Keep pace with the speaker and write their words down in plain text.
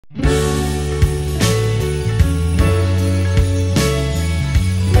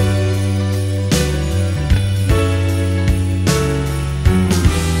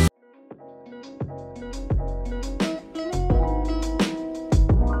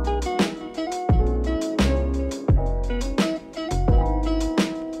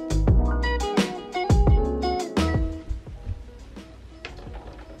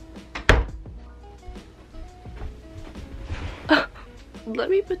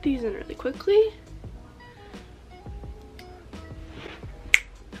put these in really quickly.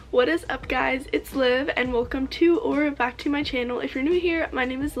 What is up guys, it's Liv and welcome to or back to my channel. If you're new here, my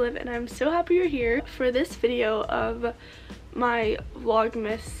name is Liv and I'm so happy you're here for this video of my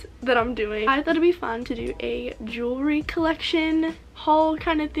vlogmas that I'm doing. I thought it'd be fun to do a jewelry collection haul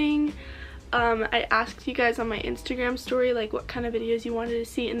kind of thing. I asked you guys on my Instagram story like what kind of videos you wanted to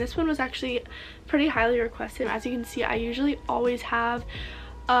see, and this one was actually pretty highly requested. As you can see, I usually always have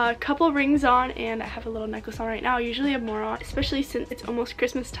a couple rings on and I have a little necklace on right now. I usually have more on, especially since it's almost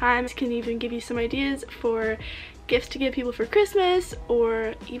Christmas time. This can even give you some ideas for gifts to give people for Christmas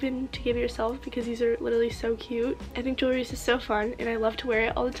or even to give yourself, because these are literally so cute. I think jewelry is just so fun and I love to wear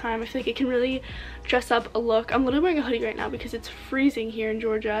it all the time. I feel like it can really dress up a look. I'm literally wearing a hoodie right now because it's freezing here in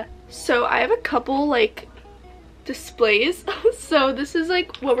Georgia. So I have a couple like displays. So this is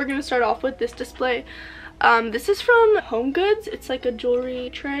like what we're gonna start off with, this display. This is from Home Goods. It's like a jewelry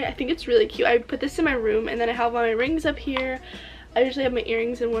tray. I think it's really cute. I put this in my room and then I have all my rings up here. I usually have my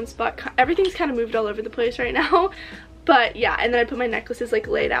earrings in one spot. Everything's kind of moved all over the place right now. But yeah, and then I put my necklaces like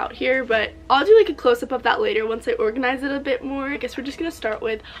laid out here, but I'll do like a close-up of that later once I organize it a bit more. I guess we're just gonna start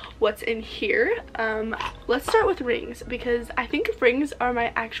with what's in here. Let's start with rings, because I think rings are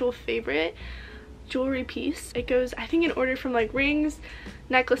my actual favorite jewelry piece. It goes, I think, in order from like rings,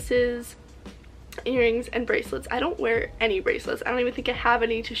 necklaces, earrings, and bracelets. I don't wear any bracelets. I don't even think I have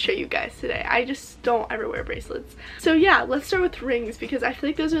any to show you guys today. I just don't ever wear bracelets. So yeah, let's start with rings because I feel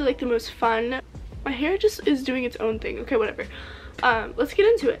like those are like the most fun. My hair just is doing its own thing. Okay, whatever. Let's get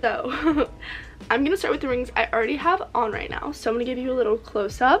into it though. I'm gonna start with the rings I already have on right now. So I'm gonna give you a little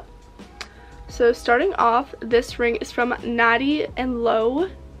close-up. So starting off, this ring is from Natty and Low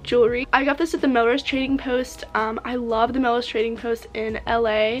Jewelry. I got this at the Melrose Trading Post. I love the Melrose Trading Post in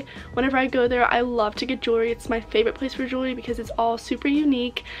LA. Whenever I go there, I love to get jewelry. It's my favorite place for jewelry because it's all super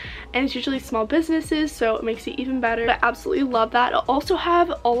unique and it's usually small businesses, so it makes it even better. I absolutely love that. I'll also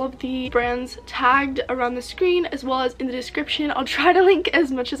have all of the brands tagged around the screen as well as in the description. I'll try to link as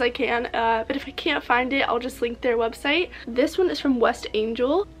much as I can, but if I can't find it, I'll just link their website. This one is from West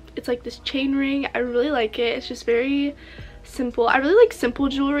Angel. It's like this chain ring. I really like it. It's just very simple. I really like simple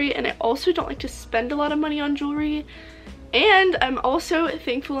jewelry, and I also don't like to spend a lot of money on jewelry, and I'm also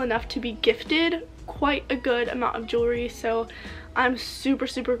thankful enough to be gifted quite a good amount of jewelry, so I'm super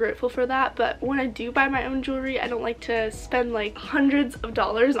grateful for that. But when I do buy my own jewelry, I don't like to spend like hundreds of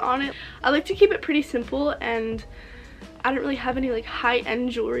dollars on it. I like to keep it pretty simple, and I don't really have any like high-end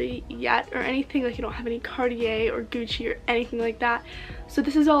jewelry yet or anything. Like I don't have any Cartier or Gucci or anything like that, so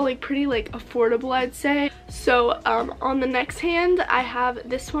this is all like pretty like affordable, I'd say. So on the next hand, I have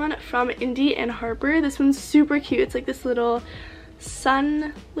this one from Indie and Harper. This one's super cute. It's like this little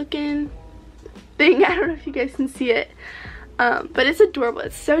sun looking thing. I don't know if you guys can see it, but it's adorable.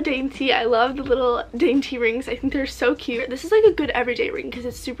 It's so dainty. I love the little dainty rings. I think they're so cute. This is like a good everyday ring because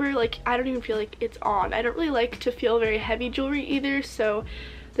it's super like, I don't even feel like it's on. I don't really like to feel very heavy jewelry either, so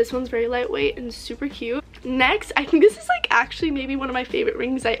this one's very lightweight and super cute. Next, I think this is like actually maybe one of my favorite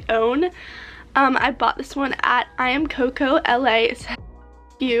rings I own. I bought this one at I Am Coco LA. It's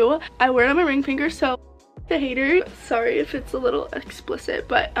cute. I wear it on my ring finger, so the hater, sorry if it's a little explicit,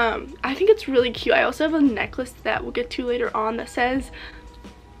 but I think it's really cute. I also have a necklace that we'll get to later on that says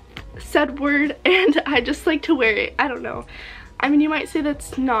said word, and I just like to wear it. I don't know, I mean, you might say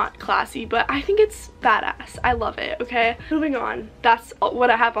that's not classy, but I think it's badass. I love it. Okay, moving on. That's what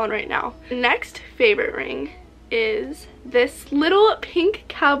I have on right now. Next favorite ring is this little pink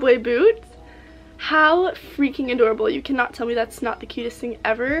cowboy boot. How freaking adorable. You cannot tell me that's not the cutest thing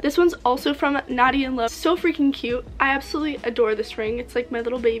ever. This one's also from Natty and Love. So freaking cute. I absolutely adore this ring. It's like my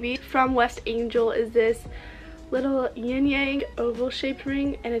little baby. From West Angel is this little yin yang oval shaped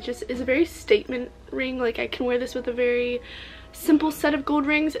ring, and it just is a very statement ring. Like I can wear this with a very simple set of gold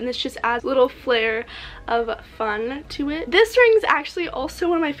rings, and this just adds a little flair of fun to it. This ring's actually also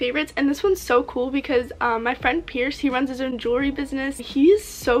one of my favorites, and this one's so cool because my friend Pierce, he runs his own jewelry business. He's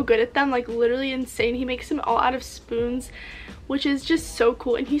so good at them, like literally insane. He makes them all out of spoons, which is just so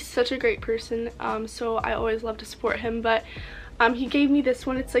cool, and he's such a great person, so I always love to support him. But he gave me this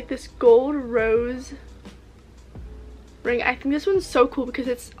one. It's like this gold rose ring. I think this one's so cool because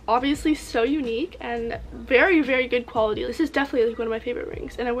it's obviously so unique and very good quality. This is definitely like one of my favorite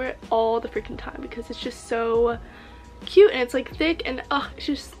rings, and I wear it all the freaking time because it's just so cute, and it's like thick, and it's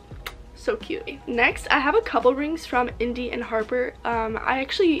just so cute. Next, I have a couple rings from Indie and Harper. I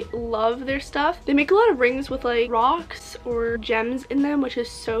actually love their stuff. They make a lot of rings with like rocks or gems in them, which is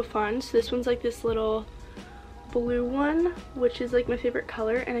so fun. So this one's like this little blue one, which is like my favorite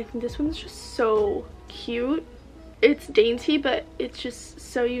color, and I think this one's just so cute. It's dainty, but it's just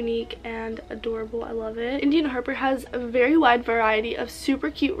so unique and adorable. I love it. Indian Harper has a very wide variety of super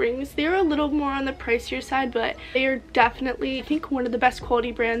cute rings. They're a little more on the pricier side, but they are definitely, I think, one of the best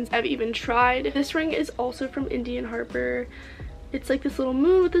quality brands I've even tried. This ring is also from Indian Harper. It's like this little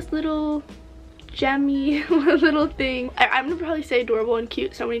moon with this little gemmy little thing. I'm gonna probably say adorable and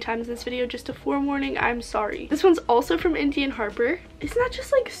cute so many times in this video. Just a forewarning, I'm sorry. This one's also from Indian Harper. Isn't that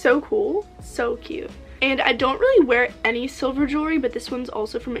just like so cool? So cute. And I don't really wear any silver jewelry, but this one's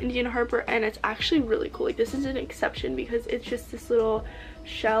also from Indian Harper, and it's actually really cool. Like, this is an exception because it's just this little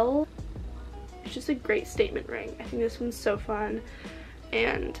shell. It's just a great statement ring. I think this one's so fun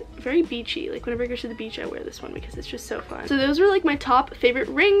and very beachy. Like, whenever I go to the beach, I wear this one because it's just so fun. So those were like my top favorite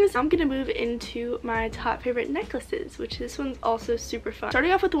rings. I'm gonna move into my top favorite necklaces, which this one's also super fun.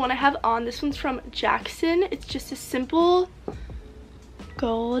 Starting off with the one I have on, this one's from Jackson. It's just a simple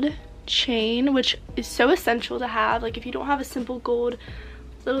gold chain, which is so essential to have. Like, if you don't have a simple gold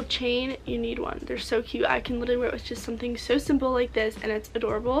little chain, you need one. They're so cute. I can literally wear it with just something so simple like this, and it's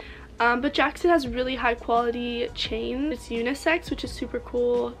adorable. But Jackson has really high quality chains. It's unisex, which is super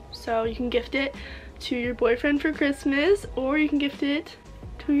cool. So you can gift it to your boyfriend for Christmas, or you can gift it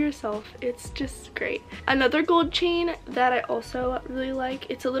to yourself. It's just great. Another gold chain that I also really like,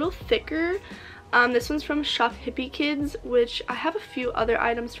 it's a little thicker. This one's from Shop Hippie Kids, which I have a few other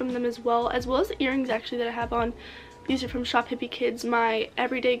items from them as well as the earrings actually that I have on. These are from Shop Hippie Kids, my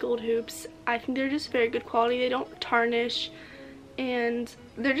everyday gold hoops. I think they're just very good quality. They don't tarnish, and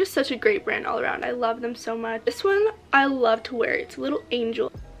they're just such a great brand all around. I love them so much. This one I love to wear. It's a little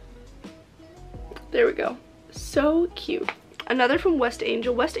angel. There we go. So cute. Another from West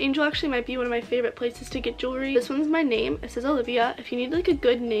Angel. West Angel actually might be one of my favorite places to get jewelry. This one's my name. It says Olivia. If you need like a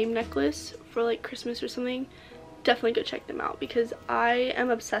good name necklace for like Christmas or something, definitely go check them out because I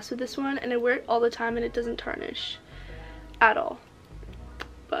am obsessed with this one and I wear it all the time and it doesn't tarnish at all.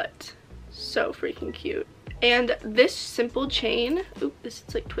 But so freaking cute. And this simple chain, oop, this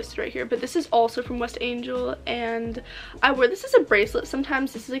is like twisted right here, but this is also from West Angel, and I wear this as a bracelet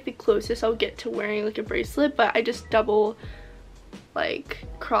sometimes. This is like the closest I'll get to wearing like a bracelet, but I just double like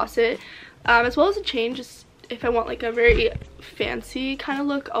cross it, as well as a chain. Just if I want like a very fancy kind of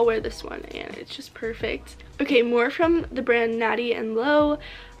look, I'll wear this one and it's just perfect. Okay, more from the brand Natty and Low.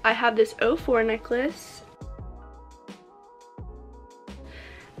 I have this 04 necklace,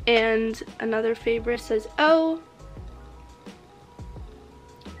 and another favorite says O.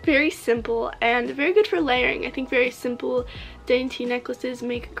 Very simple and very good for layering. I think very simple dainty necklaces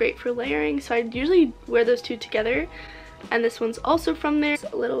make great for layering, so I usually wear those two together. And this one's also from there. It's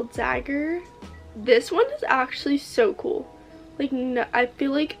a little dagger. This one is actually so cool. Like, no, I feel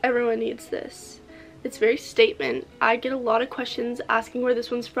like everyone needs this. It's very statement. I get a lot of questions asking where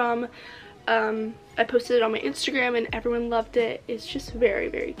this one's from. I posted it on my Instagram and everyone loved it. It's just very,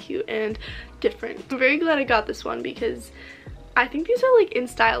 very cute and different. I'm very glad I got this one because I think these are like in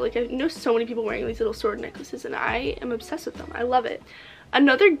style. Like, I know so many people wearing these little sword necklaces and I am obsessed with them. I love it.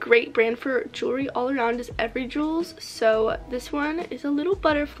 Another great brand for jewelry all around is Every Jewels. So this one is a little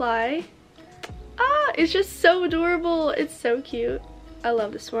butterfly. Ah, it's just so adorable. It's so cute. I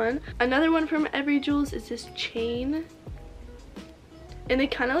love this one. Another one from Every Jewels is this chain. And they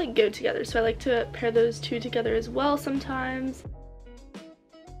kind of like go together, so I like to pair those two together as well sometimes.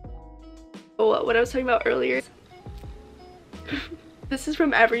 Oh, what I was talking about earlier. This is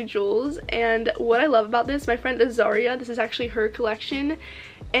from Every Jewels, and what I love about this, my friend Azaria, this is actually her collection,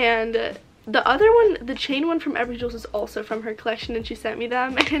 and the other one, the chain one from Every Jewels, is also from her collection, and she sent me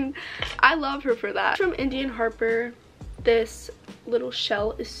them, and I love her for that. From Indian Harper, this little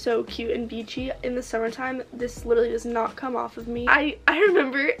shell is so cute and beachy. In the summertime, this literally does not come off of me. I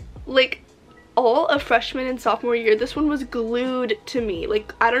remember like all of freshman and sophomore year, this one was glued to me.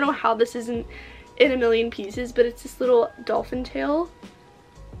 Like, I don't know how this isn't in a million pieces, but it's this little dolphin tail.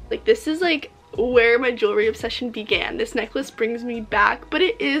 Like, this is like where my jewelry obsession began. This necklace brings me back, but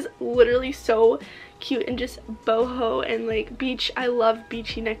it is literally so cute and just boho and like beach. I love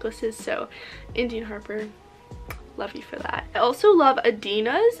beachy necklaces, so Indian Harper, love you for that. I also love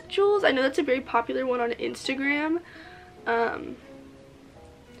Adina's jewels. I know that's a very popular one on Instagram.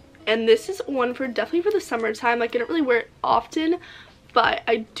 And this is one for definitely for the summertime. Like, I don't really wear it often, but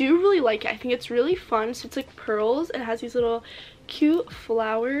I do really like it. I think it's really fun. So it's like pearls and it has these little cute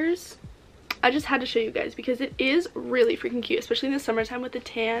flowers. I just had to show you guys because it is really freaking cute, especially in the summertime with the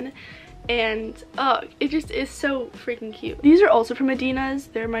tan. And it just is so freaking cute. These are also from Adina's.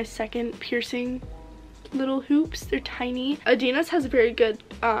 They're my second piercing little hoops. They're tiny. Adina's has very good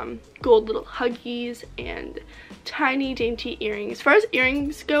gold little huggies, and tiny dainty earrings. As far as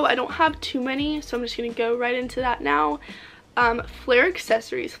earrings go, I don't have too many, so I'm just gonna go right into that now. Flare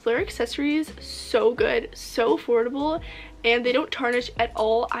accessories. Flare accessories, so good, so affordable, and they don't tarnish at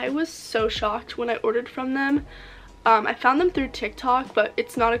all. I was so shocked when I ordered from them. I found them through TikTok, but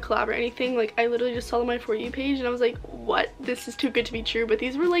it's not a collab or anything. Like, I literally just saw them on my For You page and I was like, what? This is too good to be true. But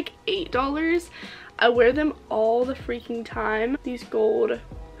these were like $8. I wear them all the freaking time. These gold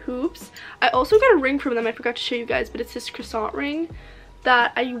hoops. I also got a ring from them. I forgot to show you guys, but it's this croissant ring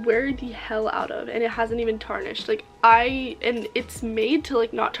that I wear the hell out of, and it hasn't even tarnished. Like, and it's made to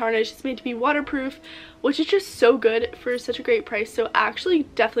like not tarnish. It's made to be waterproof, which is just so good for such a great price. So actually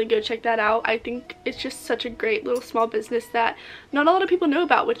definitely go check that out. I think it's just such a great little small business that not a lot of people know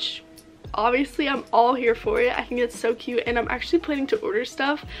about, which obviously I'm all here for it. I think it's so cute, and I'm actually planning to order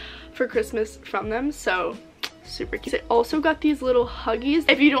stuff for Christmas from them, so super cute. I also got these little huggies.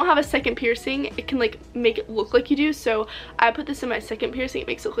 If you don't have a second piercing, it can like make it look like you do, so I put this in my second piercing. It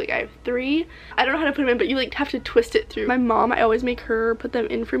makes it look like I have 3. I don't know how to put them in, but you like have to twist it through. My mom, I always make her put them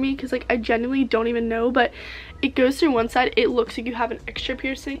in for me because like I genuinely don't even know, but it goes through one side. It looks like you have an extra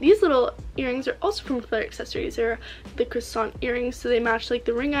piercing. These little earrings are also from Flare Accessories. They're the croissant earrings, so they match like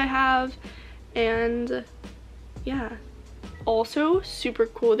the ring I have, and yeah, also super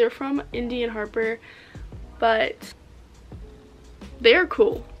cool. They're from Indian Harper, but they are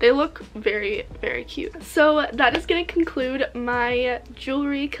cool. They look very, very cute. So that is gonna conclude my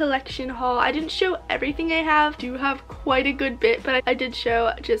jewelry collection haul. I didn't show everything I have. I do have quite a good bit, but I did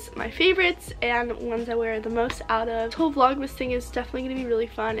show just my favorites and ones I wear the most out of. This whole Vlogmas thing is definitely gonna be really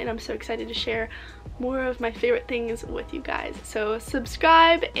fun, and I'm so excited to share more of my favorite things with you guys. So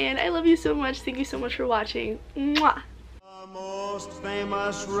subscribe, and I love you so much. Thank you so much for watching. Mwah! The most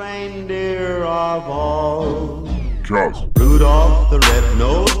famous reindeer of all, Rudolph the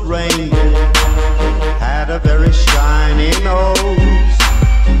red-nosed reindeer, had a very shiny